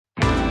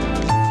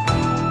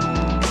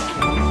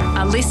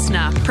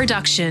listener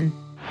production.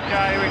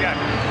 Okay, here we go.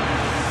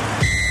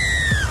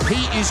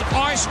 He is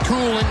ice cool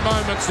in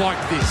moments like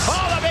this.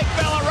 Oh, the big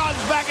fella runs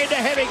back into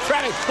heavy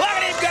traffic. Look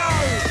at him go!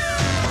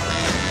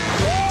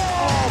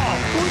 Oh,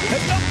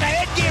 he knocked the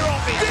headgear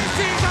off him. This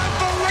is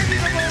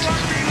unbelievable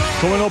rugby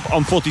league. Coming up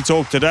on Footy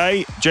Talk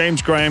today,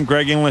 James Graham,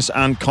 Greg Inglis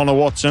and Connor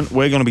Watson.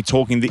 We're going to be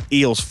talking the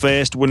Eels'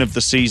 first win of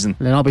the season.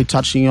 And then I'll be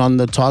touching on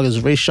the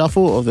Tigers'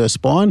 reshuffle of their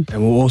spine.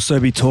 And we'll also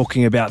be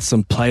talking about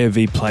some player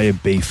v player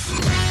beef.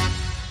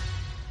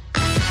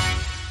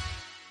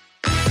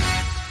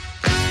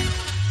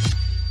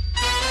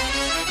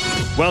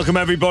 Welcome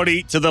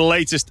everybody to the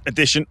latest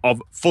edition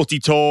of Footy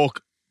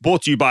Talk,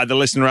 brought to you by the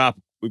Listener app.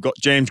 We've got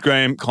James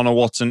Graham, Connor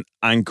Watson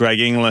and Greg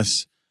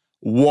Inglis.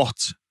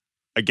 What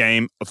a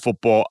game of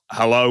football.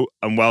 Hello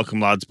and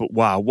welcome, lads. But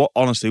wow, what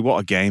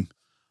a game.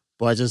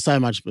 Boy, there's so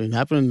much been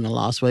happening in the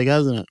last week,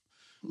 hasn't it?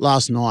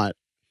 Last night,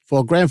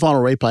 for a grand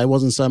final replay,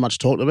 wasn't so much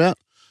talked about.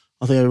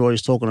 I think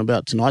everybody's talking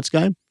about tonight's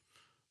game.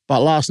 But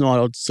last night,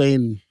 I'd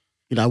seen,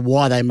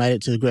 why they made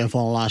it to the grand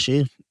final last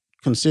year.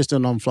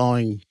 Consistent on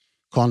flowing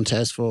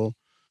contest for,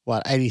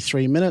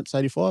 83 minutes,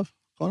 85,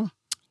 Connor?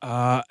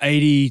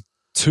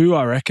 82,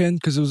 I reckon,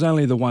 because it was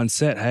only the one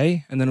set,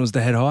 hey? And then it was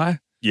the head high.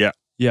 Yeah.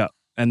 Yeah.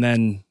 And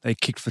then they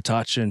kicked for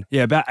touch and,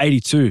 about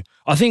 82.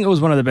 I think it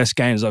was one of the best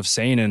games I've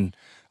seen in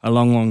a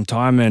long, long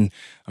time. And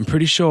I'm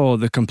pretty sure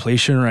the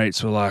completion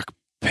rates were like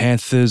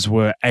Panthers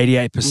were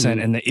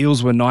 88% and the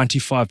Eels were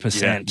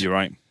 95%. Yeah, you're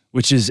right.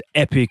 Which is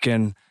epic.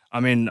 And,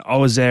 I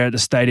was there at the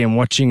stadium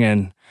watching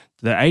and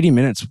the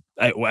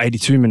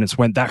 82 minutes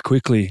went that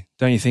quickly,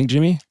 don't you think,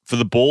 Jimmy? For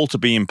the ball to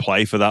be in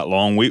play for that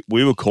long, we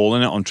were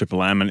calling it on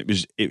Triple M and it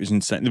was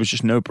insane. There was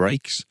just no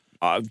breaks.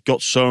 I've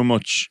got so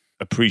much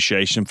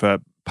appreciation for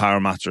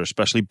Parramatta,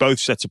 especially both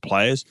sets of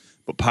players.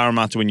 But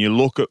Parramatta, when you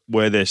look at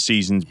where their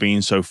season's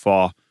been so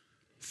far,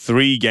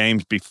 3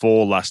 games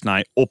before last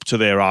night, up to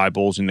their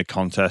eyeballs in the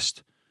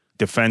contest.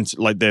 Defense,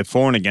 like they're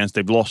for and against,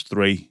 they've lost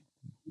 3,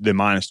 they're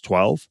minus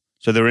 12.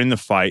 So they're in the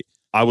fight.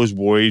 I was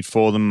worried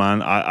for them,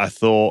 man. I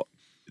thought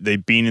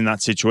they'd been in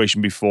that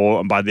situation before,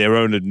 and by their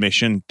own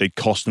admission, they'd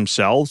cost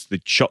themselves.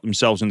 They'd shot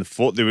themselves in the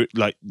foot. They were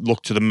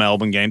look to the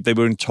Melbourne game. They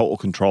were in total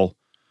control,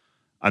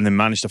 and they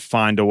managed to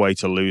find a way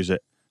to lose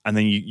it. And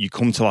then you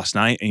come to last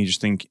night, and you just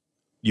think,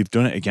 you've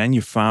done it again.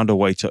 You've found a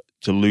way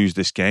to lose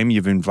this game.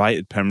 You've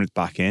invited Penrith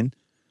back in.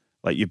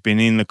 You've been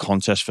in the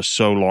contest for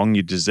so long.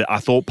 I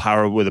thought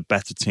Para were the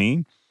better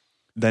team.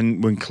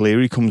 Then when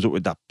Cleary comes up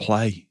with that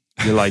play,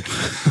 you're like,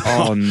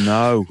 oh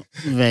no.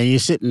 Man, you're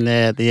sitting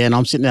there at the end.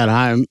 I'm sitting at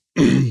home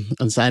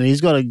and saying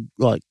he's got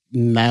to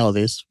nail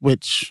this,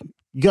 which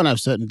you're going to have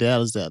certain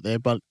doubters out there,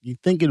 but you're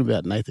thinking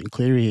about Nathan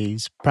Cleary.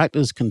 He's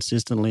practiced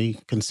consistently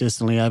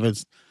over,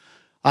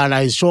 I don't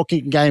know, his short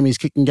kicking game, his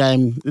kicking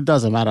game, it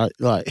doesn't matter.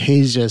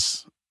 He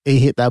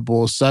hit that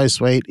ball so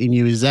sweet. He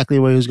knew exactly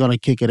where he was going to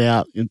kick it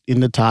out in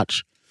the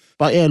touch.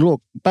 But yeah,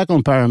 look, back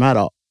on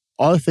Parramatta,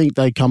 I think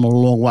they come a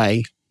long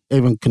way,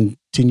 even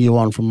continue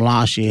on from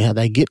last year, how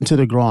they get into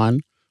the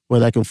grind where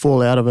they can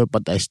fall out of it,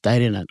 but they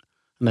stayed in it.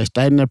 And they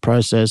stayed in their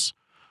process.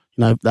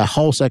 The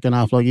whole second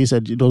half, like you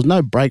said, there was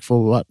no break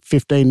for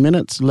 15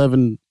 minutes,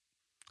 11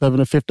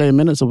 to 15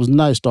 minutes. There was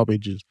no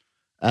stoppages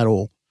at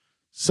all.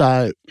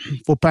 So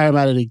for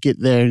Parramatta to get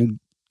there and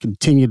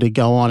continue to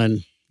go on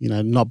and,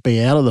 not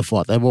be out of the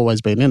fight, they've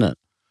always been in it.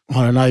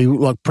 I don't know,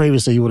 like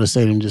previously you would have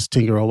seen them just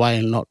tinker away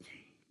and not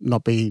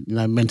be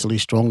mentally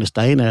strong to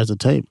stay in there as a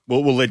team.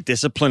 Well, their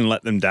discipline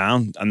let them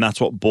down, and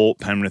that's what brought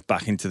Penrith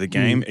back into the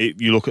game.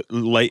 You look at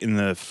late in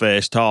the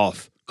first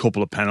half,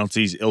 couple of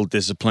penalties, ill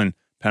discipline,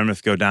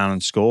 Penrith go down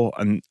and score,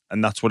 and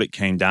that's what it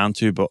came down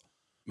to. But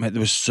mate,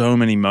 there were so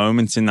many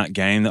moments in that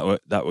game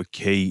that were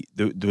key.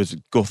 There was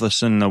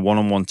Gutherson, a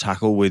one-on-one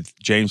tackle with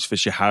James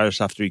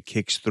Fisher-Harris after he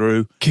kicked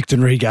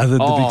and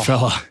regathered the big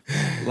fella.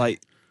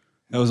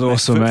 That was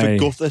awesome, for mate.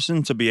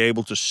 Gutherson to be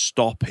able to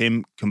stop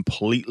him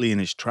completely in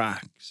his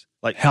tracks.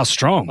 How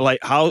strong?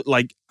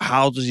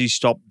 How does he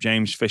stop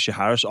James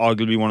Fisher-Harris,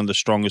 arguably one of the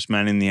strongest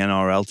men in the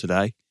NRL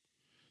today?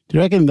 Do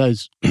you reckon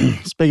those,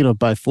 speaking of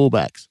both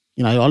fullbacks,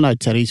 I know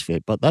Teddy's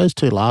fit, but those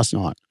two last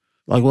night,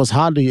 it was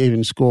hard to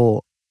even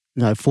score,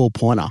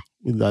 4-pointer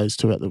with those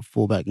two at the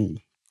fullback and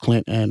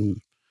Clint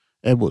and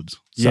Edwards.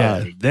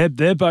 Yeah,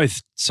 they're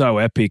both so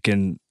epic,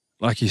 and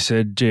like you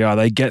said, GR,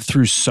 they get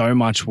through so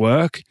much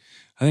work.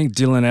 I think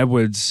Dylan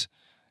Edwards,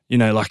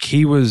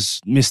 he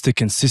was Mr.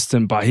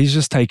 Consistent, but he's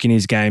just taken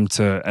his game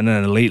to an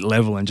elite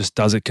level and just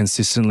does it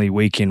consistently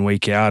week in,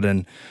 week out.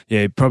 And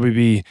he'd probably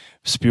be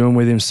spewing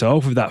with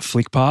himself with that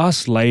flick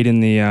pass late in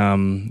the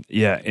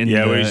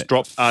where he's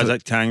dropped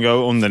Isaac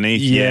Tango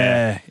underneath.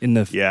 In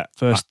the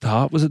first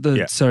half. Was it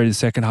the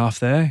second half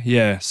there?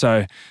 Yeah.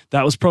 So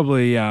that was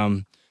probably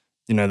the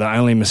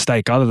only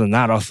mistake. Other than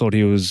that, I thought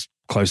he was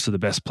close to the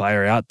best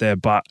player out there.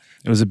 But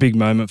it was a big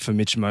moment for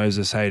Mitch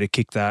Moses, to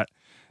kick that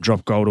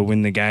drop goal to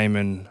win the game.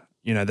 And,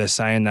 they're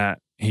saying that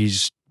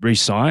he's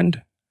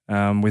re-signed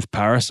with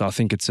Paris. I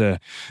think it's a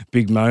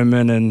big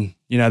moment. And,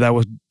 they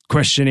were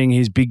questioning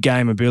his big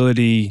game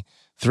ability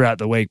throughout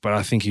the week, but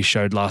I think he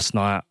showed last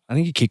night. I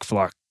think he kicked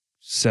for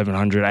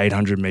 700,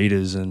 800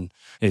 meters, and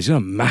he's got a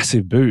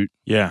massive boot.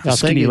 Yeah.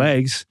 Skinny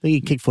legs. I think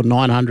he kicked for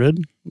 900.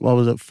 What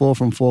was it? 4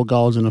 from 4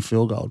 goals and a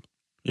field goal.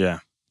 Yeah.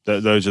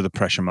 Those are the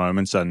pressure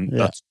moments, and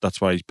that's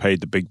why he's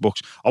paid the big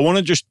bucks. I want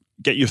to just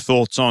get your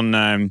thoughts on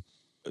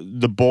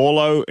the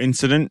Borlo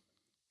incident.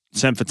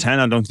 Sent for 10.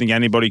 I don't think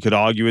anybody could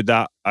argue with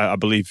that. I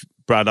believe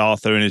Brad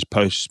Arthur in his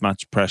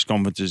post-match press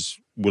conference is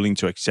willing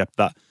to accept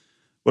that.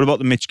 What about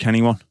the Mitch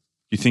Kenny one? Do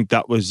you think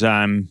that was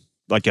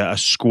like a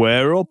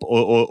square up,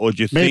 or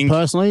do you think? Me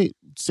personally,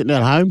 sitting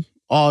at home,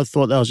 I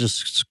thought that was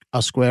just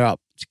a square up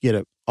to get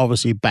it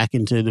obviously back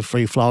into the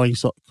free-flowing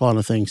kind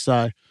of thing.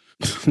 So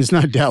there's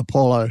no doubt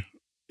Paulo,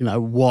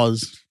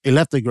 he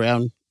left the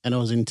ground and it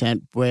was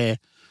intent where,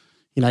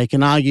 you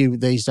can argue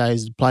these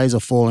days players are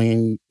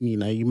falling and,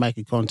 you make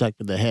a contact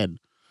with the head.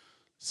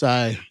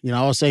 So,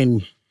 I've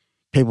seen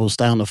people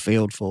stay on the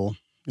field for,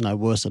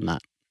 worse than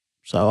that.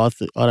 So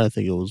I don't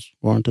think it was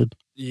warranted.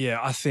 Yeah,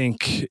 I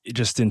think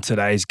just in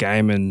today's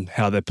game and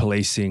how they're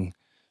policing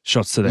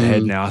shots to the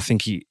head now, I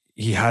think he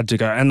had to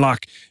go. And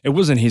it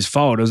wasn't his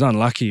fault. It was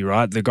unlucky,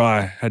 right? The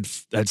guy had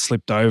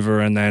slipped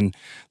over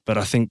but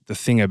I think the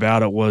thing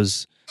about it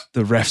was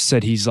the ref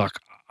said his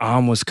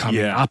arm was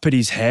coming up at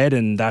his head,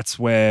 and that's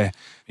where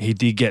he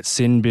did get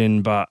sin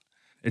bin, but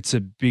it's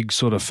a big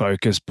sort of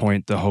focus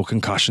point, the whole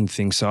concussion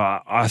thing. So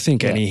I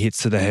think any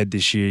hits to the head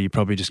this year, you're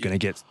probably just going to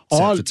get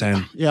set for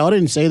 10. Yeah, I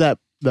didn't see that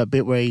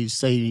bit where I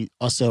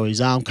saw his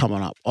arm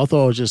coming up. I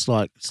thought it was just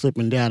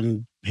slipping down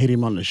and hit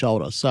him on the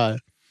shoulder. So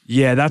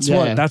yeah, that's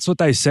what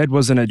they said,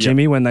 wasn't it,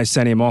 Jimmy, when they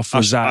sent him off?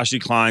 Ashley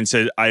Klein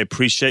said, I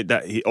appreciate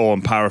that,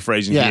 I'm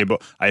paraphrasing here,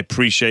 but I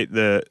appreciate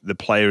the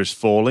players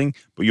falling,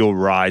 but you're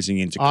rising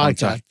into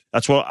contact. Okay.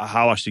 That's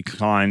how Ashley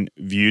Klein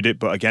viewed it.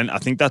 But again, I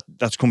think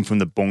that's come from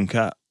the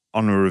bunker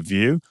on a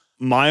review.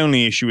 My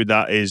only issue with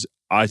that is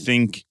I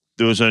think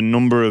there was a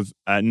number of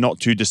not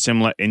too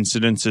dissimilar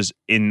incidences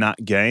in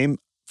that game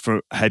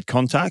for head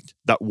contact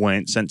that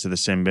weren't sent to the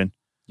sin bin.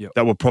 Yep.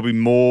 That were probably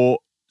more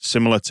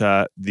similar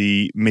to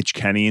the Mitch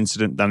Kenny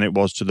incident than it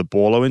was to the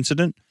Borlo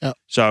incident. Yep.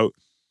 So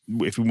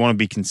if we want to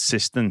be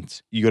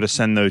consistent, you got to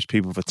send those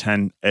people for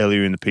 10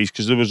 earlier in the piece,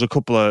 because there was a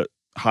couple of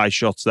high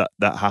shots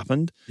that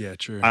happened. Yeah,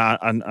 true.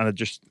 And I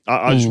just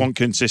want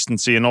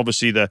consistency, and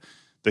obviously the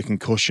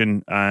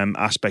concussion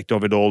aspect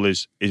of it all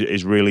is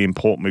really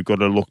important. We've got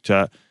to look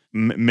to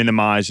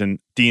minimize and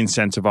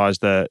de-incentivize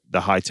the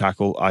high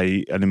tackle,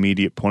 i.e. an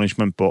immediate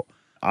punishment, but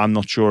I'm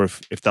not sure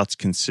if that's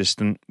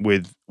consistent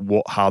with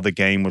how the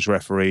game was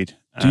refereed.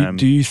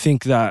 Do you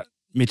think that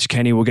Mitch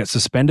Kenny will get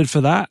suspended for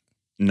that?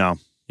 No.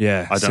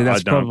 Yeah,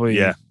 that's probably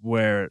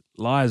where it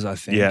lies, I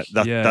think. Yeah,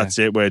 that's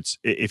it, where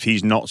if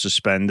he's not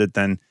suspended,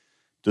 then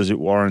does it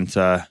warrant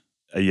a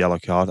yellow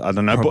card? I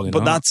don't know.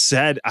 But that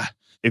said,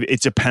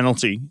 it's a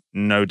penalty,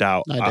 no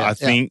doubt. I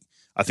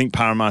think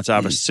Parramatta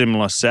have a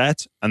similar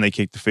set and they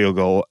kick the field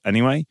goal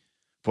anyway.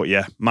 But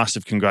yeah,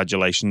 massive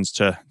congratulations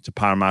to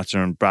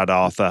Parramatta and Brad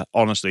Arthur.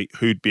 Honestly,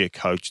 who'd be a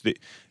coach? The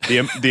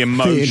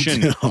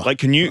emotion,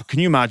 can you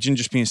imagine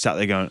just being sat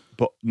there going,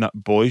 "But no,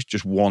 boys,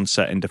 just one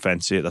set in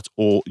defence here. That's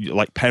all."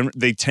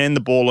 They turned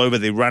the ball over,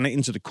 they ran it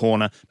into the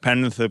corner.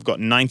 Penrith have got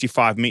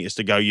 95 meters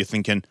to go. You're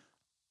thinking,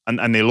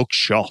 and they look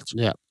shot.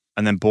 Yeah.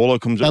 And then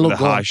Borlo comes up with a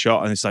high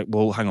shot, and it's like,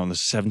 well, hang on,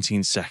 there's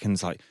 17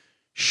 seconds.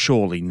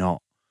 Surely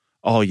not.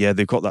 Oh yeah,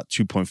 they've got that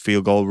 2-point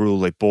field goal rule.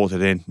 They bought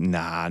it in.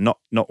 Nah,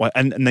 not.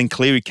 And then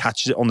Cleary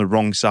catches it on the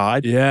wrong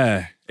side.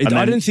 Yeah,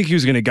 I didn't think he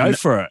was going to go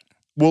for it.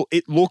 Well,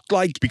 it looked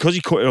like, because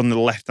he caught it on the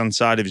left-hand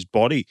side of his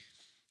body,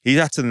 he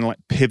had to then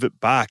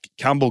pivot back.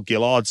 Campbell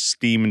Gillard's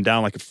steaming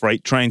down like a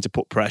freight train to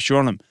put pressure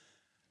on him,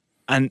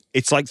 and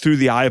it's through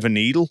the eye of a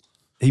needle.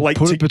 He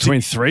put it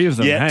between three of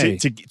them. Yeah,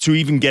 to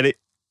even get it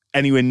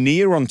anywhere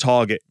near on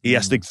target, he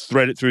has to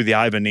thread it through the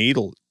eye of a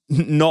needle.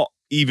 Not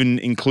even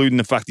including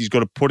the fact he's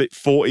got to put it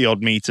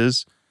 40-odd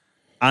meters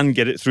and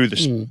get it through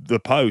the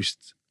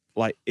post.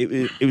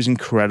 It was an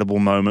incredible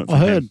moment for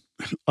him.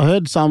 I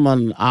heard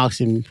someone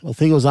ask him, I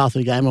think it was after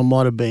the game, or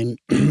might have been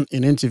an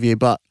interview,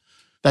 but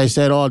they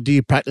said, "Oh, do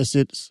you practice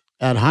it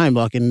at home,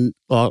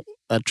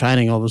 at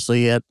training,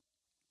 obviously, at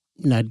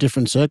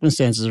different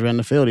circumstances around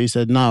the field?" He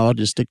said, "No, I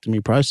just stick to my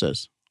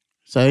process."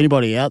 So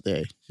anybody out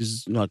there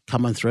who's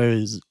coming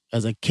through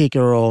as a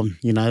kicker or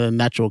the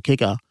natural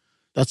kicker,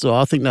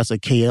 I think that's a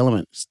key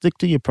element. Stick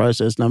to your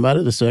process, no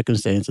matter the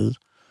circumstances.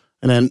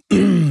 And then,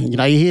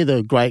 you hear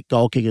the great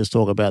goal kickers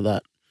talk about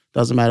that.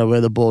 Doesn't matter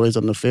where the ball is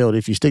on the field.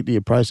 If you stick to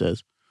your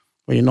process,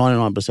 well, you're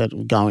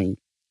 99% going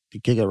to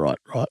kick it right?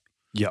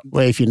 Yep.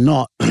 Where if you're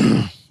not,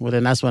 well,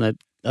 then that's when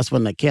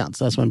it counts.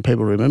 That's when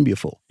people remember you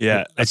for.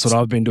 Yeah. That's what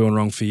I've been doing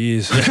wrong for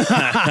years.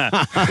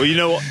 Well, you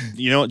know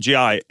what,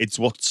 GI? It's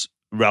what's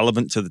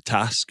relevant to the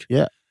task.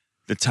 Yeah.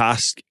 The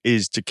task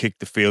is to kick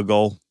the field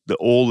goal.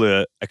 All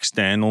the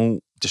external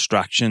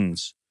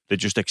distractions, they're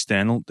just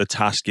external. The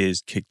task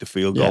is kick the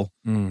field goal.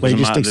 Well, he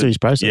just sticks to his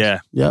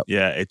process.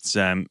 Yeah.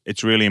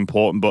 It's really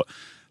important. But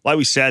like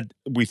we said,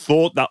 we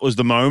thought that was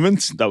the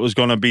moment. That was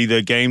going to be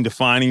the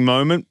game-defining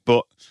moment.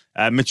 But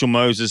Mitchell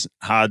Moses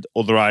had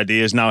other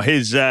ideas. Now,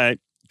 his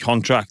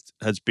contract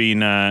has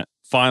been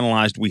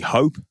finalised, we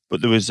hope.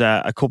 But there was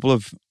a couple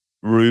of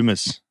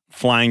rumours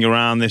flying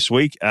around this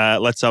week.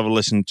 Let's have a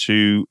listen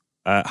to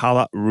how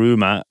that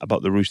rumour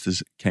about the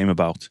Roosters came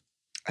about.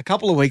 A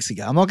couple of weeks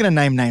ago, I'm not going to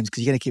name names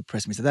because you're going to keep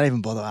pressing me, so don't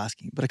even bother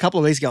asking. But a couple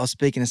of weeks ago, I was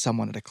speaking to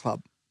someone at a club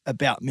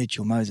about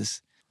Mitchell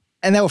Moses,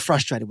 and they were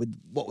frustrated with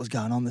what was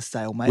going on, the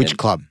stalemate. Which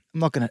club?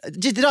 I'm not going to...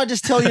 Did I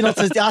just tell you not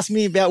to ask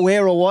me about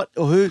where or what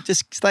or who?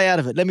 Just stay out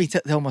of it. Let me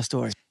tell my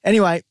story.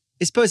 Anyway,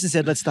 this person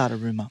said, let's start a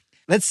rumour.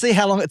 Let's see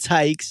how long it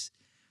takes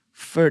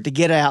for it to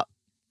get out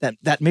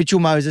that Mitchell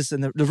Moses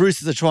and the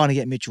Roosters are trying to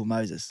get Mitchell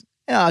Moses.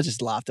 And I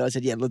just laughed. I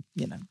said, yeah, look,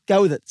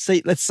 go with it.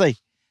 Let's see.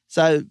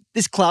 So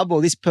this club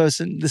or this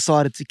person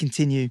decided to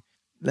continue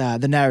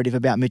the narrative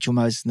about Mitchell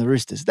Moses and the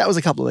Roosters. That was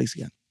a couple of weeks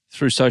ago.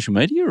 Through social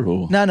media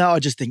or? No, I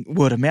just think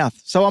word of mouth.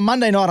 So on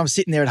Monday night, I'm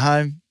sitting there at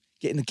home,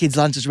 getting the kids'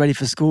 lunches ready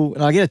for school,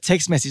 and I get a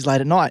text message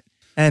late at night.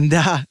 And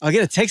I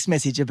get a text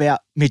message about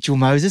Mitchell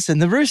Moses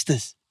and the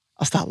Roosters.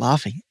 I start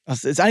laughing.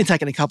 It's only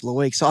taken a couple of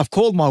weeks. So I've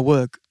called my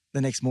work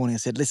the next morning. I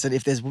said, listen,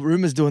 if there's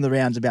rumours doing the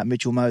rounds about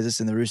Mitchell Moses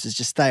and the Roosters,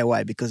 just stay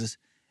away because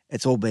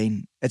it's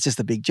just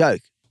a big joke.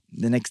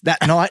 That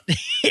night,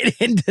 it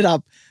ended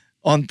up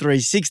on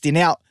 360.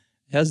 Now,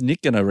 how's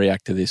Nick going to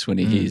react to this when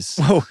he hears?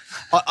 Well,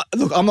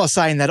 look, I'm not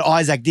saying that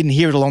Isaac didn't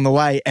hear it along the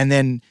way and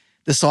then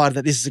decided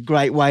that this is a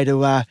great way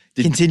to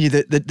continue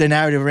the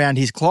narrative around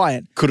his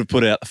client. Could have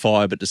put out the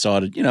fire, but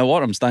decided, you know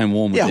what, I'm staying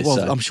warm with this. Yeah,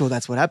 well, I'm sure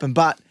that's what happened.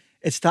 But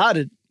it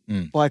started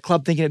by a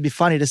club thinking it'd be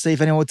funny to see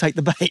if anyone would take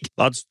the bait.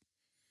 Lads,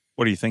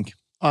 what do you think?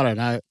 I don't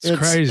know. It's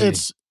crazy.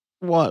 It's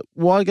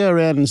why go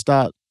around and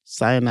start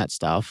saying that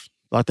stuff?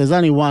 Like, there's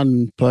only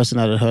one person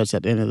that it hurts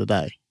at the end of the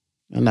day,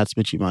 and that's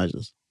Mitchy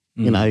Moses.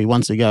 He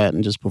wants to go out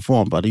and just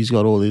perform, but he's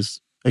got all this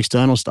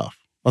external stuff.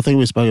 I think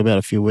we spoke about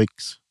a few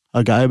weeks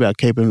ago about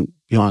keeping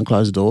behind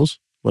closed doors,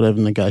 whatever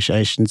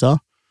negotiations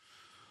are.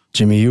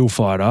 Jimmy, you'll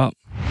fired up.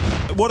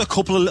 What a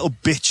couple of little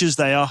bitches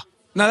they are.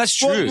 No, that's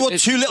true. What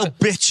two little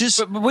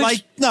bitches?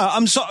 No,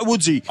 I'm sorry,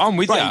 Woodsy. I'm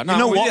with right, you. No, you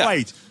know I'm with what,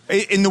 you.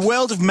 Wait. In the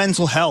world of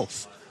mental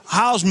health,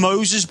 how's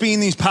Moses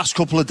been these past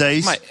couple of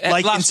days? Mate,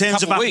 like, in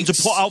terms of having to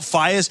put out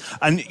fires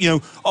and,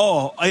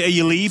 are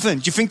you leaving?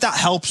 Do you think that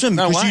helps him?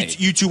 No because way.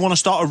 You two want to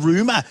start a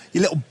rumour,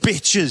 you little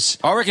bitches.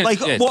 I reckon,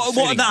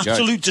 what an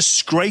absolute joke.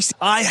 disgrace.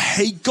 I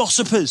hate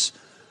gossipers.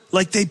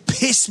 Like, they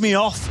piss me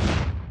off.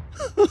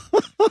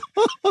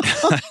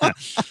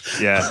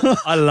 Yeah.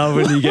 I love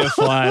when you get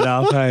fired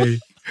up, hey.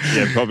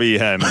 Yeah, probably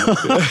him.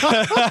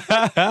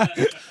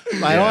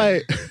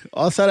 Mate,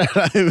 I sat at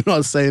home and I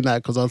was seeing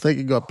that because I think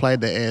he got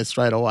played the air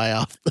straight away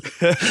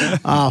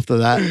after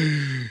that.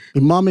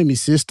 Your mum and my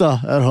sister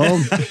at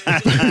home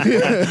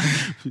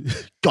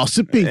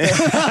gossiping.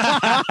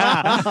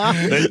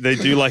 They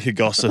do like a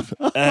gossip.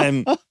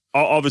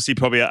 Obviously,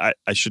 probably I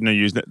shouldn't have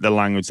used the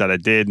language that I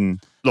did. And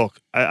look,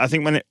 I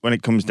think when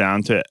it comes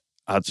down to it,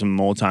 I had some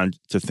more time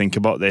to think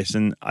about this,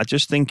 and I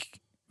just think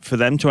for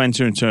them to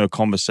enter into a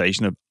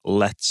conversation of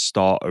let's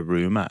start a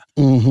rumour,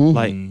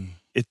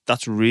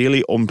 that's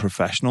really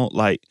unprofessional.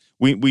 Like,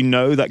 we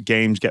know that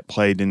games get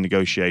played in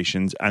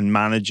negotiations and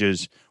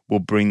managers will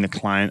bring the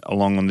client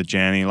along on the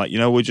journey. Like,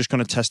 we're just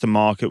going to test the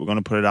market. We're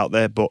going to put it out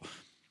there. But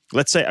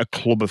let's say a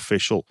club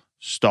official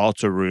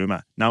starts a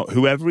rumour. Now,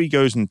 whoever he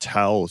goes and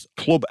tells,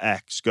 Club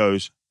X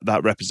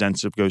that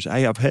representative goes,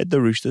 hey, I've heard the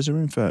Roosters are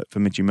in for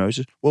Mitchy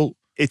Moses. Well,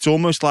 it's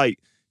almost like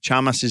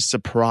Chamas is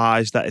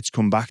surprised that it's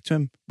come back to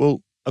him.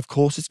 Well, of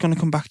course it's going to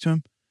come back to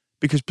him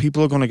because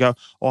people are going to go,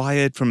 I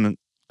heard from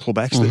Club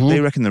X that they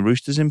reckon the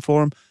Roosters in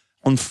for him.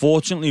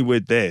 Unfortunately,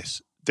 with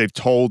this, they've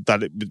told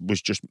that it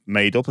was just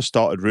made up, a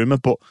started rumour,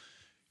 but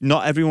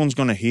not everyone's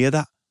going to hear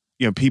that.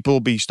 People will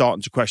be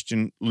starting to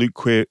question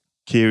Luke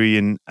Keary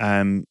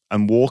and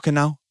Walker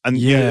now. And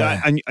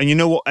and you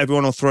know what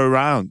everyone will throw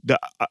around?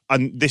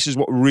 And this is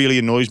what really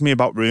annoys me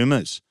about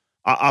rumours.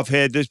 I've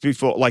heard this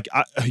before. Like,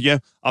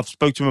 I've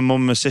spoke to my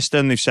mum and my sister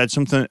and they've said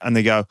something and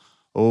they go,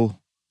 oh,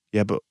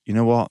 yeah, but you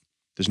know what?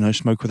 There's no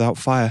smoke without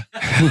fire.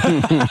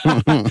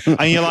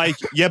 And you're like,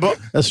 yeah, but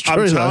that's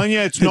true, I'm telling you,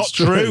 it's not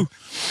true.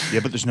 Yeah,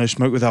 but there's no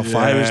smoke without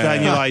fire, is there?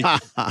 And you're like,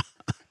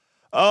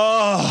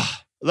 oh.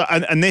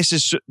 And this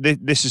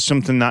is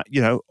something that,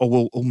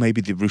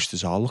 maybe the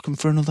Roosters are looking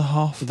for another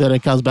half. Then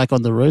it comes back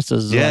on the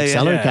Roosters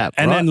salary cap,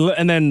 and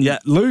right? then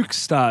Luke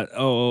start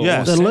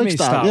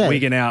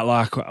wigging out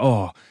like,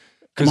 am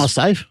I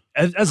safe?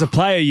 As a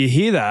player, you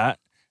hear that,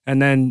 and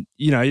then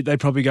they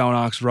probably go and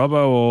ask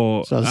Robbo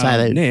or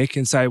Nick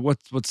and say,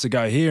 what's the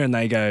go here? And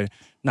they go,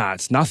 nah,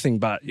 it's nothing.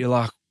 But you're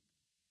like,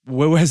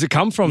 where's it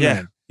come from? Yeah,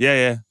 then?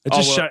 yeah.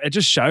 It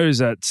just shows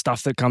that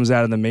stuff that comes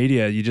out of the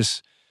media, you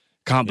just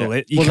can't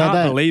believe. You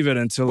can't believe it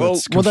until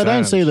it's confirmed. Well, they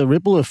don't see the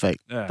ripple effect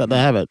that they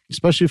have it,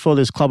 especially for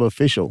this club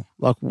official.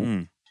 Like,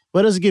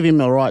 where does it give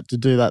him a right to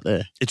do that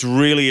there? It's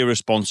really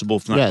irresponsible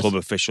from that club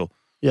official.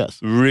 Yes.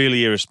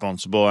 Really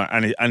irresponsible.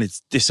 And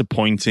it's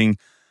disappointing.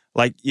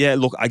 Like, yeah,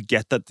 look, I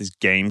get that there's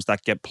games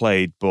that get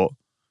played, but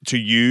to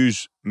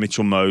use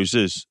Mitchell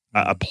Moses,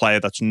 a player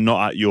that's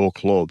not at your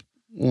club,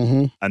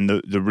 and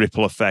the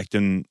ripple effect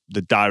and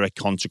the direct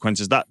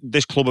consequences that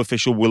this club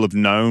official will have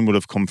known would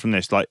have come from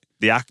this. Like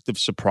the act of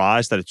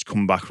surprise that it's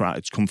come back around,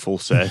 it's come full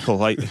circle.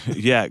 Like,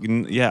 yeah,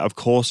 of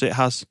course it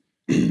has.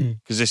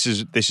 Because this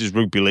is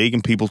rugby league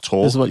and people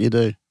talk. This is what you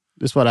do.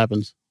 This is what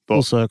happens.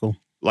 Full circle.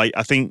 Like,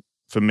 I think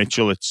for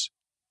Mitchell, it's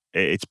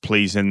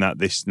pleasing that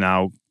this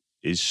now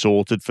is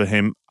sorted for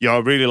him. Yeah, I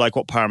really like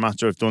what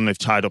Parramatta have done. They've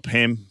tied up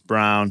him,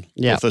 Brown,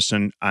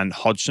 Utherson, and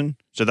Hodgson.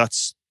 So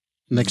that's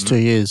next 2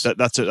 years.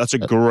 That's a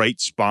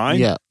great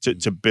spine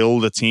to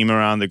build a team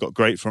around. They've got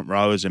great front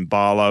rowers in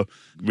Barlow,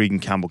 Regan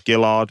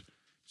Campbell-Gillard.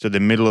 So the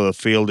middle of the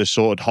field is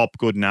sorted.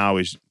 Hopgood now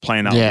is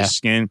playing out of his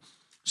skin.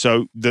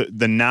 So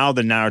the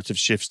narrative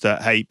shifts to,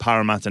 hey,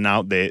 Parramatta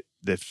now, they're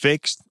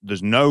fixed.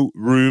 There's no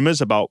rumours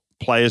about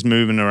players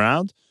moving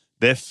around.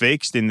 They're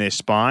fixed in their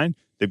spine.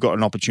 They've got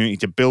an opportunity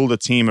to build a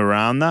team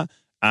around that.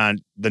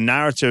 And the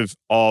narrative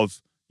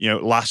of,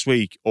 last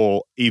week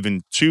or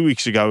even 2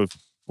 weeks ago,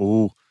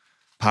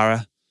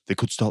 Para, they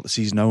could start the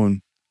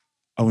season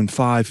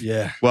 0-5.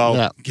 Yeah.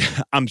 Well,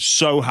 I'm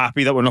so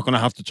happy that we're not going to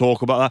have to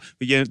talk about that.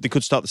 But they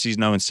could start the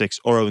season 0-6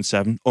 or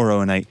 0-7 or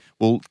 0-8.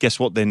 Well, guess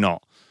what? They're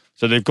not.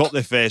 So they've got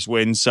their first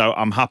win. So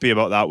I'm happy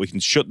about that. We can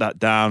shut that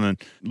down.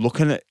 And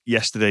looking at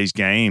yesterday's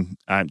game,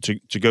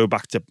 to go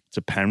back to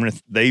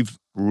Penrith, they've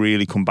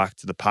really come back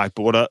to the pack.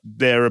 But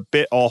they're a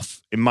bit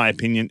off, in my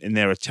opinion, in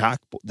their attack.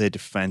 But their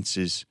defence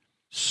is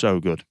so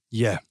good.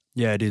 Yeah,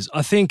 it is.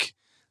 I think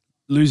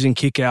losing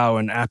Kikau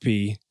and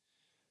Appy,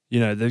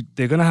 they're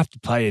going to have to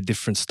play a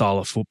different style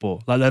of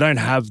football. Like, they don't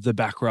have the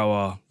back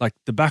rower. Like,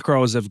 the back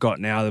rowers they've got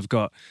now, they've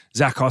got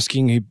Zach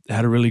Hosking, who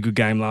had a really good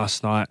game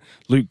last night,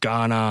 Luke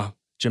Garner,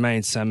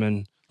 Jermaine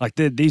Salmon. Like,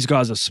 these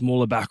guys are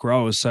smaller back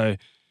rowers, so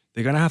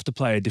they're going to have to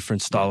play a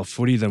different style of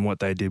footy than what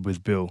they did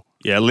with Bill.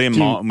 Yeah, Liam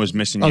Martin was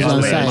missing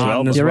yesterday as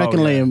well. Do you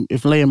reckon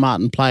if Liam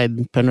Martin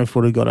played, Penrith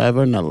would have got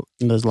over in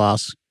those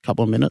last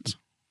couple of minutes?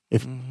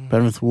 If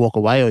Penrith walk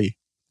away, or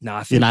no,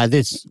 I think,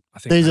 these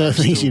are the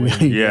things you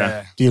do.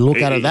 Yeah. Do you look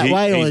at it that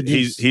way, or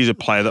he's a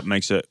player that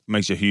makes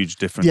a huge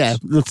difference? Yeah,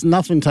 there's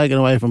nothing taken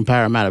away from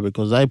Parramatta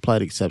because they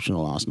played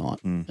exceptional last night,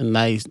 and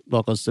they,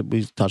 like I said,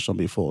 we touched on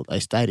before, they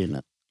stayed in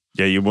it.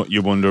 Yeah,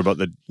 you wonder about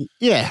the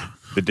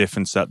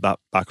difference that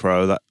back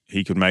row that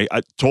he could make.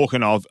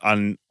 Talking of,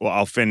 and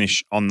I'll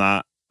finish on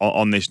that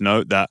on this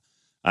note that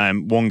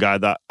one guy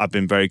that I've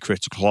been very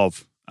critical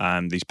of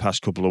these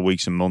past couple of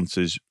weeks and months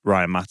is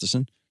Ryan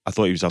Matheson. I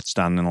thought he was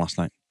outstanding last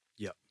night.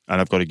 Yeah, and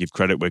I've got to give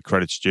credit where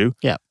credit's due.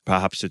 Yeah,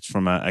 perhaps it's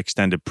from an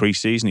extended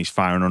preseason. He's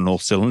firing on all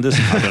cylinders.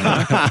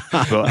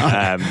 I don't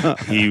know, but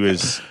he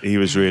was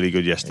really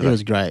good yesterday. He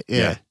was great.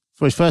 Yeah.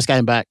 For his first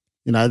game back.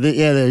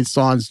 There's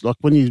signs, like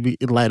when you be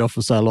laid off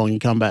for so long, you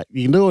come back,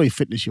 you can do all your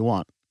fitness you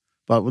want.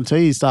 But until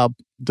you start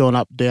doing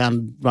up,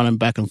 down, running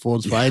back and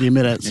forwards for 80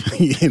 minutes,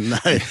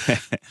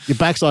 your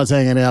backside's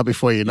hanging out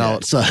before you know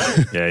it. So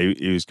yeah,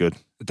 he was good.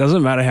 It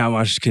doesn't matter how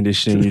much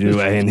conditioning you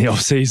do in the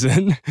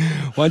off-season.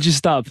 Once you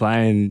start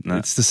playing,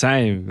 it's the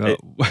same.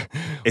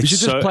 We should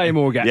just play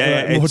more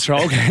games, more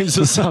trial games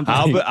or something.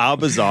 How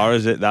bizarre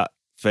is it that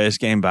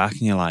first game back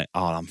and you're like,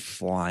 oh, I'm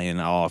flying.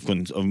 Oh,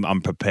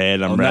 I'm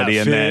prepared. I'm ready.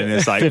 And then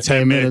it's like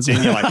 10 minutes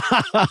in, you're like,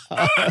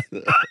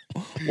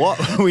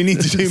 what? We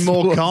need to do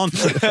more con.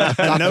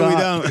 No, we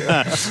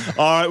don't.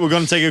 All right, we're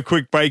going to take a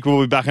quick break. We'll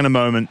be back in a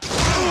moment.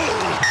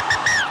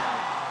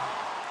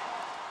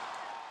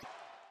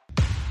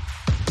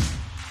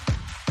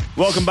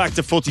 Welcome back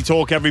to Footy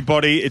Talk,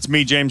 everybody. It's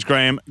me, James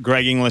Graham,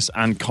 Greg Inglis,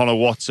 and Connor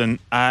Watson.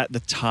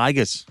 The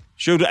Tigers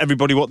showed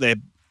everybody what they're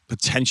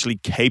potentially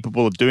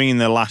capable of doing in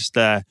their last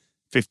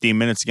 15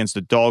 minutes against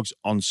the Dogs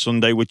on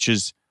Sunday, which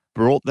has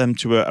brought them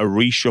to a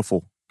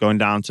reshuffle, going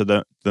down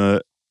to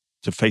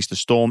to face the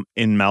Storm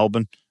in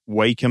Melbourne.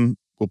 Wakeham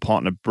will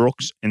partner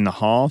Brooks in the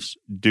halves.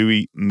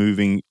 Dewey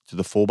moving to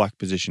the fullback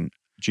position.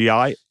 GI,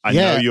 I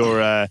know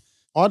you're... I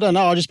don't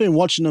know. I've just been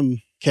watching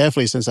them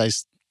carefully since they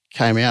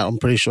came out. I'm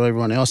pretty sure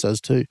everyone else has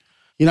too.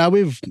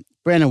 With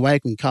Brandon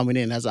Wakeman coming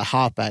in as a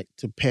halfback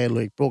to pair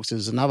Luke Brooks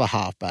as another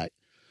halfback.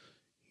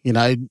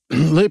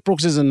 Luke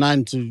Brooks isn't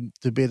known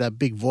to be that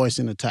big voice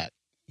in attack.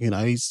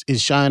 He's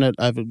shown it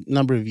over a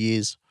number of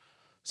years.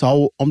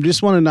 So I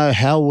just want to know,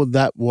 how would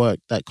that work,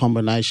 that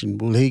combination?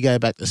 Will he go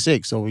back to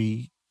 6, or will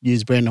he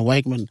use Brandon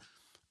Wakeman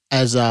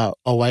as a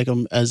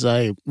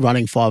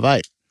running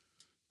 5'8"?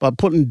 But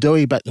putting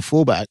Dewey back to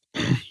fullback,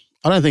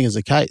 I don't think is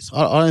the case.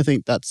 I don't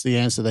think that's the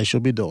answer they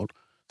should be doing.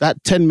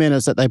 That 10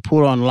 minutes that they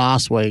put on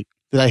last week,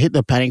 did they hit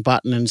the panic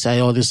button and say,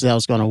 oh, this is how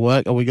it's going to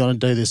work? Are we going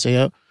to do this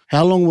here?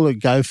 How long will it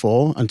go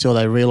for until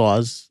they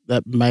realise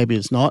that maybe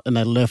it's not, and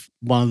they left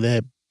one of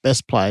their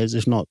best players,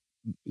 if not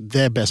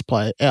their best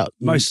player, out?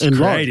 Most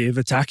creative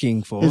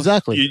attacking force.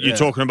 Exactly. You're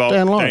talking about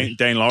Dane Laurie.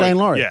 Dane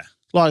Laurie. Yeah.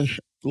 Like,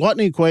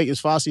 lightning quick as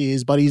fast as he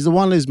is, but he's the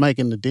one who's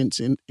making the dents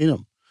in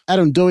him.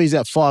 Adam Dewey's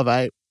at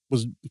 5'8",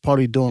 was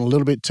probably doing a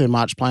little bit too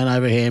much, playing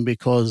overhand,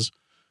 because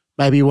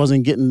maybe he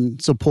wasn't getting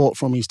support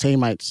from his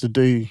teammates to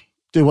do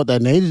what they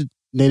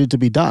needed to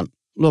be done.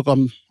 Look,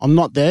 I'm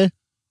not there.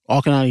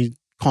 I can only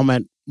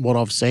comment what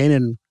I've seen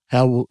and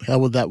how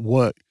would that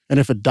work. And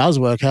if it does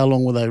work, how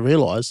long will they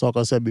realise, like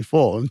I said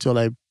before, until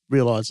they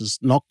realise it's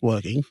not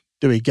working?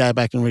 Do we go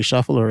back and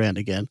reshuffle around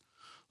again?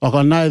 Like,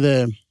 I know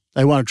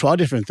they want to try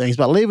different things,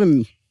 but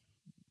leaving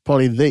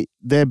probably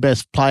their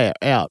best player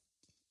out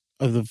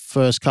of the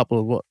first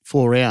couple of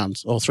 4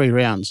 rounds or 3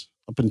 rounds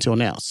up until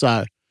now.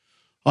 So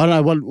I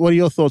don't know. What are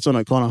your thoughts on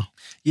it, Connor?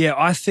 Yeah,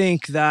 I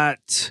think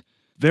that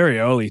very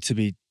early to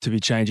be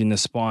changing the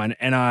spine,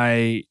 and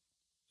I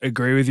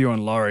agree with you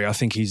on Laurie. I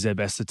think he's their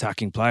best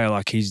attacking player.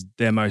 Like, he's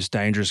their most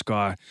dangerous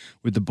guy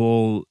with the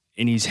ball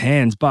in his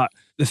hands. But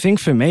the thing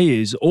for me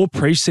is, all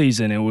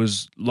preseason it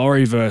was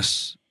Laurie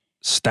versus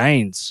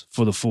Staines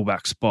for the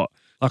fullback spot.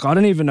 Like, I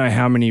don't even know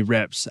how many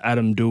reps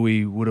Adam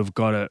Dewey would have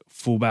got at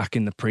fullback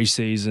in the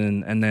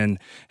preseason, and then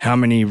how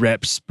many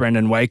reps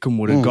Brendan Wakeham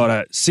would have got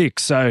at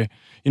 6. So,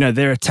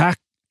 their attack,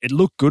 it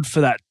looked good for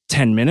that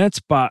 10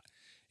 minutes, but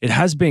it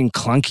has been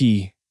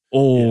clunky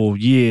all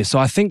year. So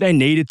I think they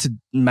needed to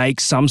make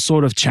some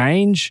sort of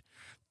change.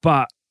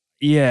 But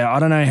yeah, I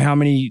don't know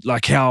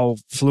how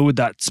fluid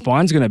that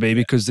spine's going to be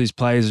because these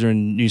players are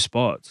in new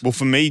spots. Well,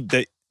 for me,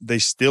 they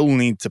still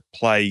need to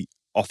play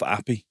off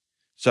Appy.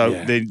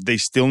 So they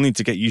still need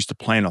to get used to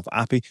playing off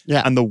Appy.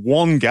 Yeah. And the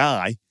one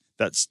guy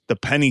that's the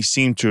penny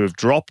seemed to have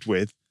dropped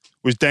with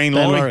was Dane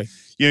Laurie.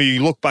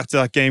 You look back to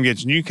that game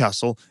against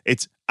Newcastle,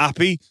 it's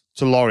Appy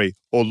to Laurie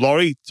or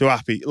Laurie to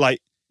Appy.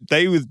 Like,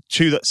 they were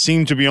two that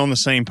seemed to be on the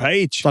same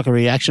page. It's like a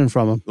reaction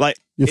from him. Like,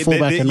 your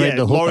fullback can read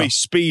the hooker. Laurie,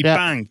 speed,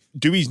 bang.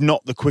 Dewey's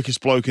not the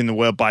quickest bloke in the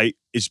world by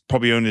his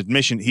probably own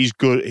admission. He's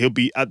good. He'll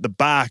be at the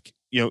back.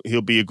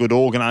 He'll be a good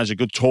organizer,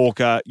 good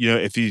talker.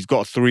 If he's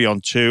got a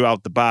 3-on-2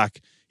 out the back,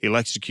 he'll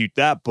execute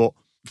that. But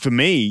for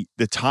me,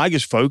 the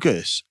Tigers'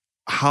 focus,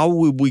 how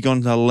are we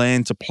going to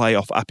learn to play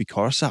off Appy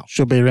Coruscant?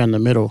 Should be around the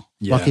middle,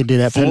 like he did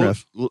at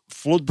Penrith.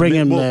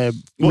 Bringing the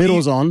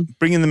middles on.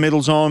 Bringing the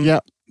middles on.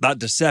 Yep. That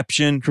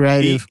deception.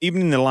 Creative. Even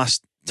in the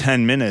last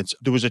 10 minutes,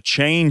 there was a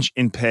change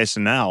in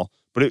personnel,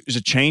 but it was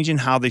a change in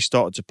how they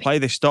started to play.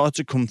 They started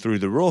to come through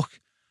the ruck.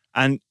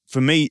 And for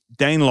me,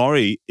 Dane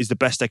Laurie is the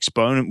best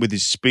exponent with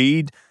his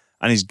speed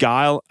and his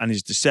guile and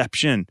his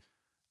deception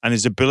and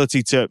his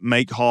ability to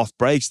make half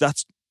breaks.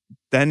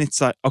 Then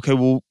it's like, okay,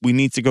 well, we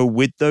need to go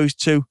with those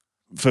two.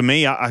 For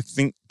me, I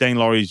think Dane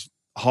Laurie's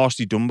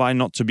harshly done by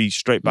not to be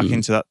straight back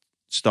into that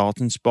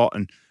starting spot.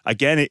 And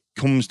again, it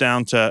comes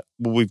down to,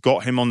 well, we've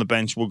got him on the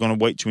bench. We're going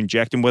to wait to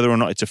inject him. Whether or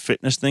not it's a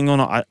fitness thing or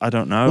not, I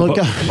don't know. Well,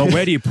 but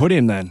where do you put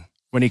him then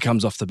when he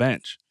comes off the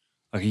bench?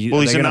 Like, are they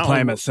going to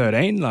play him at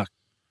 13? Like,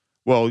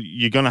 well,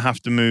 you're going to have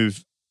to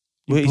move.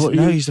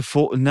 He's the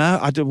full. No,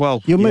 I do.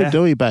 Well, you'll move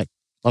Dewey back.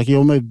 Like,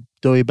 you'll move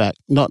Dewey back,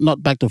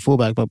 not back to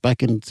fullback, but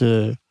back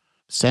into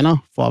centre,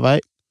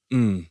 5'8".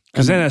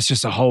 Because then that's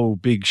just a whole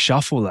big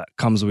shuffle that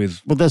comes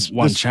with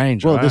one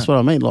change. Well, right? that's what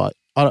I mean. Like,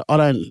 I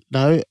don't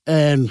know.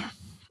 And,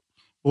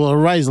 well, it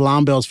raised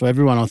alarm bells for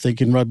everyone, I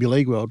think, in rugby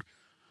league world.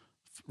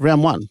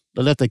 Round 1,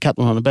 they left their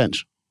captain on the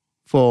bench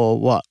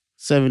for,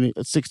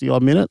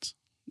 60-odd minutes?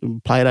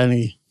 Played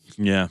only,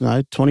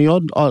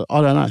 20-odd?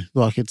 I don't know.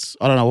 Like,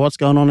 I don't know what's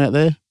going on out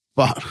there.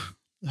 But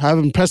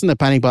pressing the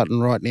panic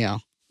button right now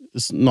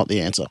is not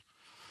the answer.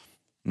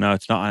 No,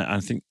 it's not.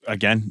 I think,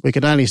 again, we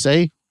can only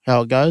see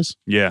how it goes.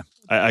 Yeah.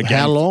 Again,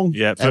 how long?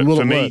 Yeah.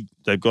 For me,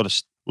 they've got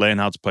to learn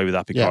how to play with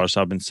Appy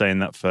Coruscant. I've been saying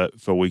that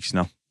for weeks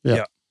now.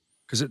 Yeah.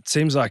 Because it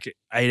seems like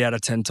 8 out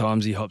of 10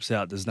 times he hops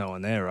out, there's no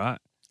one there, right?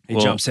 He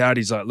jumps out,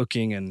 he's like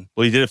looking and...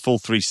 Well, he did a full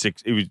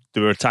 360.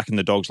 They were attacking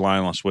the Dogs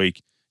line last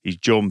week. He's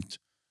jumped.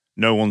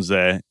 No one's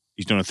there.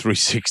 He's done a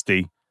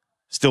 360.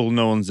 Still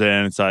no one's there.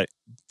 And it's like,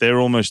 they're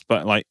almost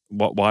like,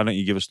 why don't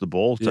you give us the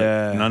ball? It's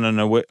like,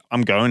 no.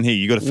 I'm going here.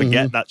 You got to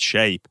forget that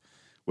shape.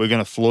 We're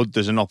going to flood.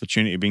 There's an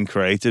opportunity being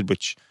created,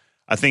 which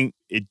I think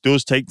it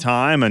does take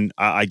time. And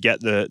I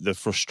get the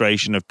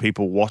frustration of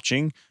people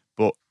watching,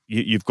 but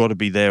you've got to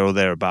be there or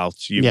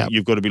thereabouts.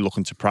 You've got to be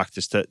looking to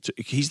practice.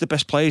 He's the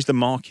best player. He's the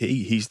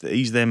marquee.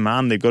 He's their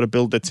man. They've got to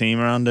build their team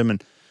around him,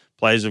 and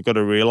players have got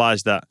to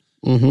realise that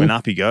when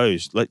Appy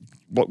goes,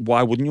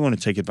 why wouldn't you want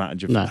to take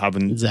advantage of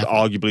having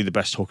arguably the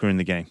best hooker in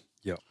the game?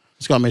 Yeah,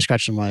 it's got me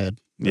scratching my head.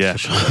 Yeah,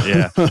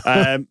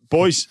 yeah.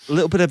 Boys, a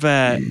little bit of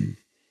I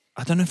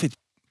don't know if it's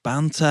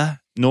banter.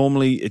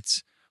 Normally,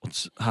 it's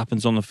what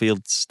happens on the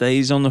field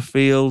stays on the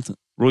field.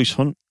 Royce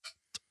Hunt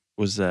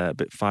was a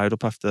bit fired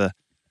up after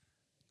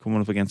coming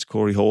up against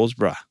Corey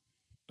Horsburgh.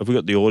 Have we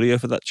got the audio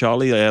for that,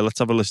 Charlie? Let's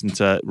have a listen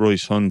to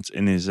Royce Hunt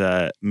in his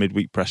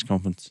midweek press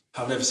conference.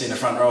 I've never seen a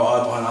front row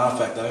hide behind a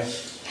halfback, though.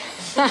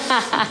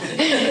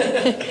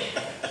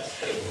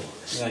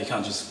 You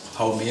can't just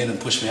hold me in and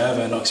push me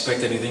over and not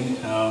expect anything.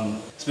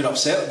 It's a bit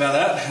upset about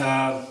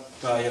that,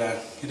 but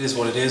it is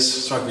what it is.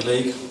 It's rugby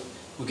league.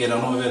 We'll get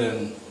on with it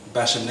and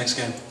bash them next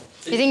game.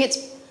 Do you think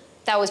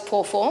that was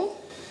poor form?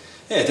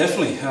 Yeah,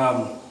 definitely.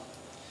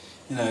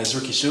 As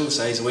Ricky Schultz would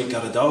say, he's a weak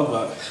gutted dog,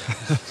 but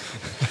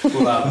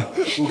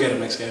we'll get him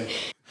next game.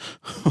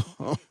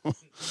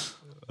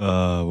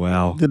 Oh,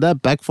 wow. Did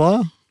that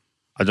backfire?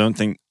 I don't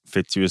think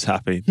Fitzy was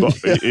happy. But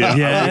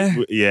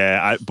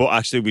but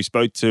actually, we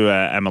spoke to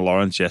Emma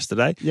Lawrence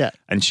yesterday. Yeah.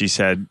 And she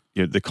said,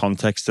 the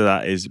context to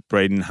that is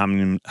Braden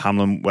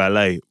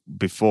Hamlin-Welle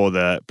before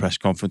the press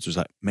conference was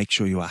like, make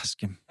sure you ask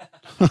him.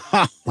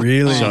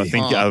 Really? So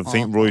I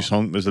think Royce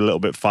Hunt was a little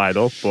bit fired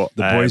up, but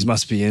the boys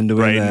must be into it.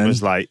 Braden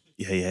was like,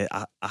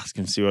 ask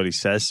him, see what he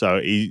says. So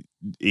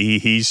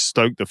he's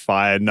stoked the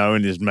fire,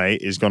 knowing his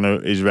mate is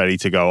ready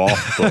to go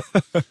off.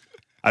 But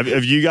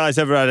have you guys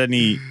ever had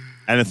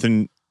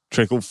anything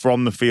trickle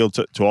from the field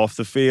to off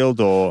the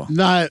field, or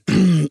no?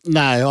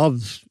 My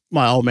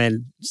old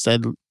man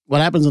said, what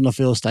happens on the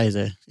field stays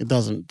there. It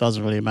doesn't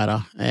really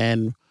matter.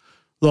 And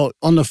look,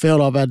 on the field,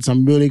 I've had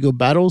some really good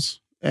battles,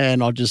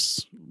 and I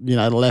just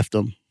left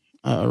them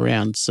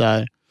around.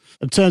 So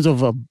in terms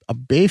of a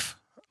biff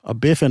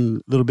and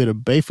a little bit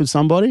of beef with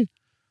somebody,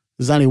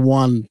 there's only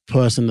one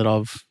person that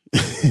I've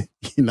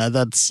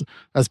that's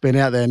been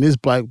out there, and this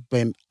bloke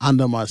been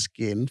under my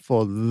skin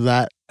for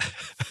a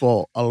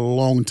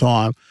long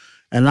time.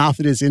 And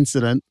after this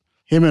incident,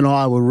 him and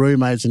I were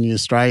roommates in the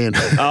Australian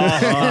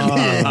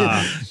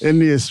in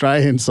the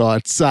Australian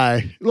side. So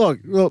look,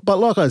 but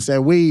like I said,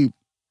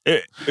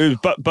 it was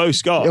Bo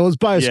Scott. It was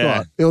Bo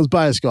Scott. It was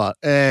Bo Scott.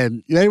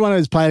 And anyone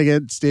who's played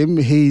against him,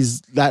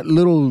 he's that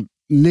little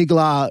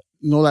niggler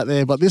and all that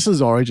there. But this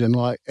is Origin,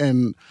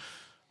 and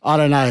I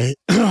don't know.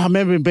 I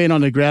remember him being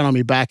on the ground on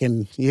my back,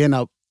 and he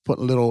ended up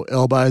putting little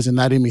elbows and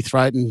that in my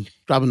throat and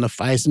grabbing the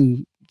face,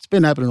 and it's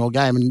been happening all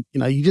game. And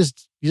you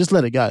just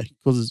let it go,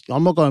 because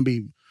I'm not going to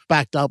be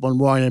backed up on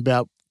worrying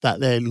about that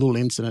there little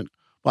incident.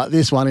 But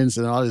this one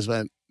incident, I just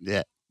went,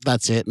 yeah,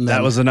 that's it. And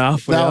that was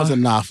enough. That was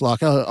enough.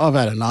 Like I've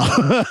had enough.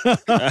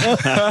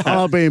 I'm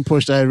not being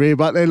pushed over here.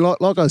 But then,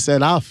 like I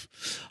said,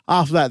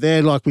 after that,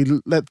 there, like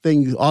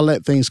I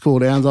let things cool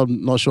down.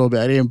 I'm not sure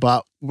about him,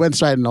 but went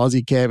straight in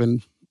Aussie camp,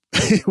 and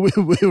we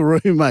were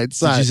roommates.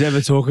 So, did you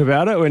ever talk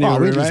about it when you were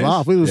roommates? We just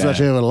laughed. We was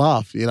actually having a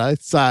laugh,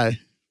 So,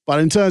 but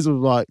in terms of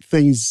like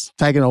things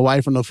taken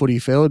away from the footy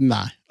field,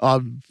 no,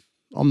 I'm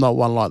not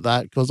one like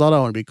that, because I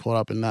don't want to be caught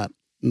up in that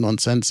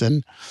nonsense,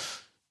 and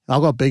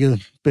I've got bigger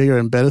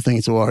and better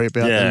things to worry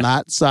about than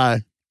that. So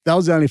that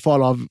was the only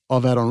fight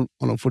I've had on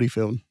a footy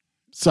field.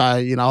 So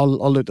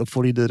I'll let the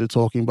footy do the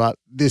talking, but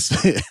this,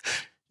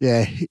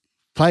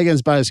 play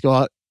against Bo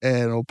Scott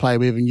and I'll play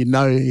with him.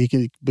 He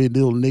can be a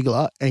little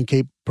niggler and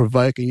keep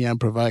provoking you,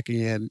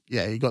 and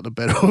he got the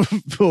better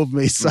of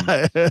me. So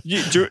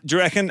do you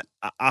reckon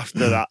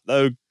after that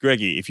though,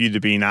 Greggy, if you'd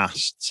have been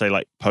asked, say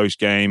like post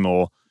game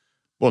or,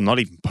 well, not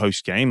even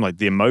post game, like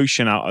the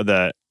emotion out of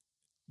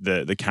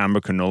the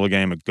Canberra Cronulla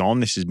game had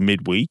gone. This is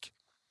midweek.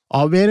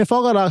 Oh man, if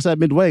I got asked that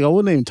midweek, I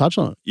wouldn't even touch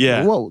on it.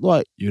 Yeah,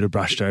 you'd have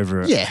brushed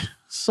over it. Yeah,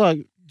 so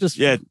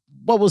just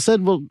what was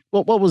said, what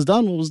was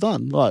done, what was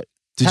done. Like,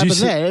 did you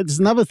see there? It's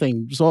another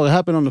thing. So what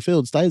happened on the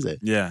field stays there.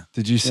 Yeah.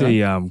 Did you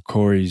see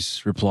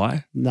Corey's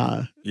reply?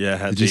 No.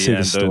 Yeah. Did you see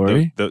the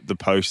story? The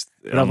post.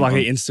 It had like an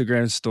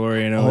Instagram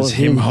story, and it was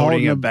him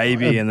holding a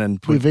baby and then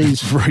put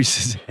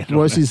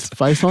Royce's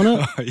face on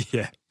it. Oh,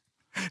 yeah.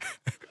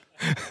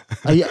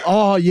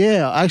 Oh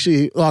yeah.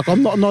 Actually, like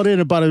I'm not in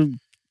it, but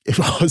if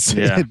I was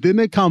didn't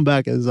it come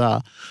back as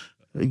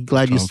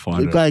glad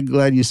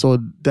you saw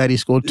Daddy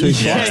scored 2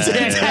 tries.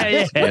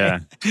 Yeah.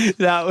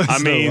 That was.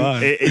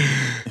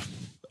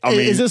 I mean,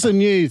 is this a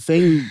new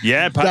thing?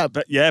 Yeah,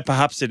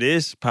 perhaps it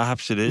is.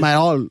 Perhaps it is. Mate,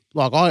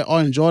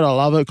 I enjoyed it. I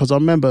love it, because I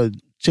remember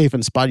Chief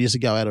and Spud used to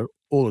go at it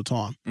all the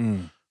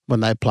time when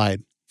they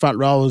played. Front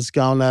rowers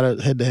going at it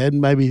head to head.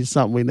 Maybe it's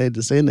something we need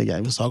to see in the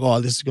game. It's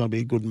like, this is going to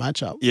be a good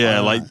matchup. Yeah,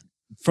 like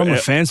from a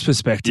fan's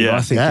perspective, I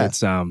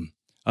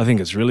think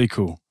it's really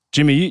cool.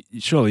 Jimmy,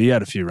 surely you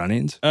had a few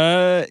run-ins.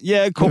 A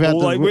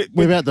couple.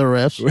 Without the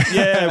refs.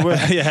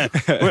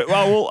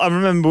 Well, I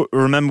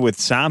remember with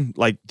Sam,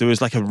 like there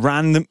was like a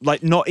random,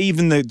 like not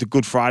even the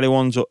Good Friday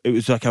ones. It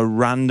was like a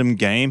random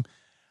game,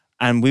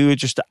 and we were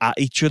just at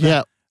each other.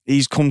 Yeah.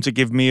 He's come to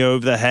give me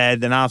over the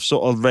head, and I've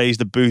sort of raised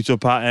the boot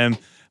up at him,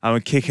 and we're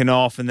kicking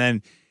off, and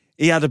then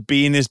he had a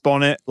bee in his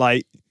bonnet,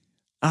 like.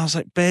 I was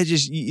like,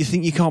 Burgess, you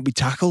think you can't be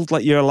tackled?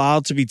 Like, you're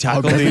allowed to be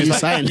tackled. He was like,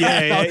 saying.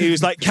 Yeah. He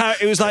was like, I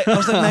was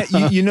like,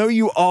 mate, you know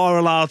you are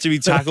allowed to be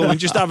tackled. And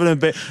just having a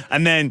bit.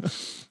 And then,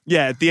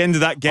 at the end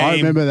of that game. I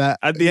remember that.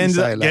 At the end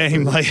of that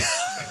game, like,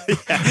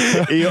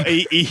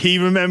 he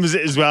remembers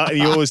it as well. And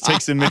he always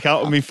takes the mick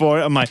out of me for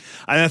it. I'm like,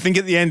 and I think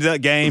at the end of that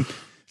game,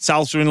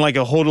 Souths were in like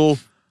a huddle.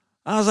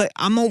 I was like,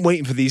 I'm not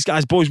waiting for these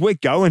guys, boys. We're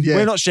going. Yeah.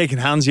 We're not shaking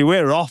hands here.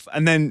 We're off.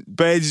 And then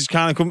Birds is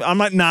kind of coming. I'm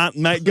like, nah,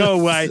 mate, go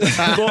away.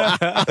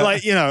 But,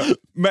 like,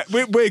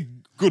 we're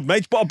good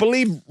mates. But I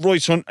believe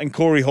Royce Hunt and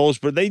Corey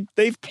Horsburgh,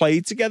 they've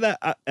played together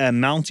at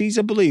Mounties,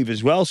 I believe,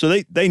 as well.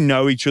 So they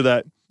know each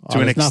other to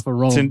an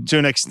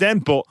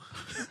extent. But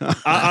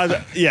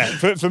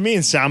for me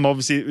and Sam,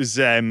 obviously, it was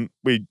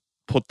we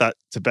put that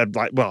to bed.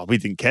 Like, well, we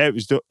didn't care. It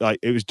was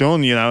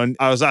done, And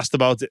I was asked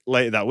about it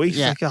later that week.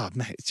 Yeah. Like, oh,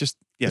 mate, it's just.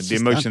 Yeah, the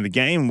emotion of the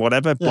game,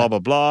 whatever, blah, blah,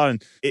 blah.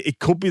 And it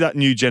could be that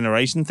new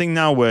generation thing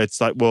now where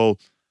it's like, well,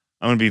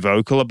 I'm going to be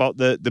vocal about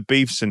the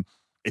beefs. And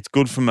it's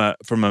good from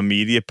a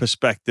media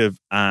perspective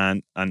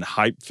and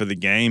hype for the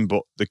game,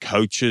 but the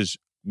coaches,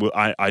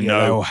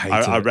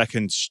 I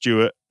reckon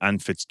Stewart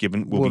and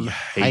Fitzgibbon will be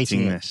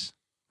hating this.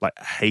 Like,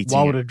 hating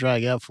Why would it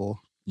drag out for?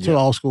 Yeah. 2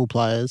 old school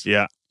players.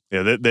 Yeah.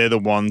 They're the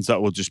ones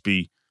that will just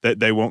be,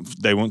 they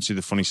won't see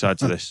the funny side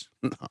to this.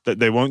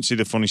 They won't see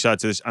the funny side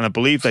to this. And I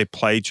believe they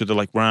play each other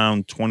like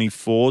round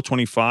 24,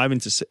 25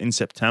 in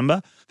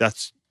September.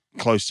 That's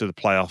close to the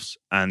playoffs.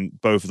 And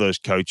both of those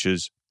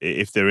coaches,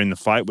 if they're in the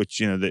fight, which,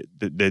 you know,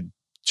 they're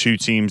 2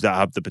 teams that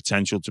have the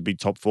potential to be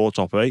top 4,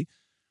 top 8,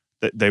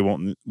 that they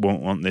won't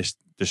want this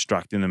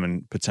distracting them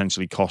and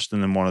potentially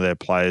costing them one of their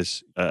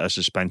players a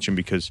suspension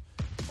because,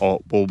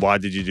 why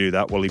did you do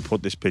that? Well, he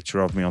put this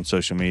picture of me on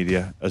social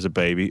media as a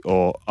baby,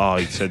 or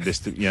he said this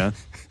to, you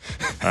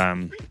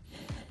know.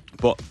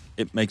 But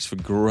it makes for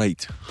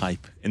great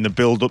hype in the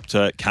build up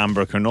to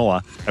Canberra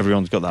Cronulla.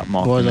 Everyone's got that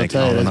mark. Boys, I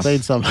tell you, there's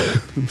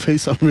been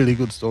some really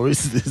good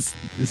stories this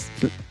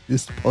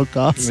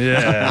podcast.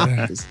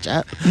 Yeah, this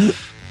chat.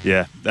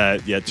 Yeah,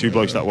 2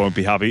 blokes that won't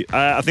be happy.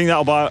 I think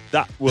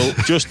that will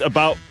just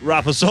about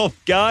wrap us up,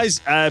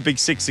 guys. Big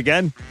 6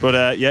 again,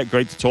 but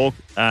great to talk.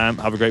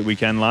 Have a great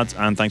weekend, lads,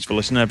 and thanks for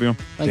listening, everyone.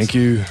 Thanks. Thank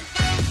you.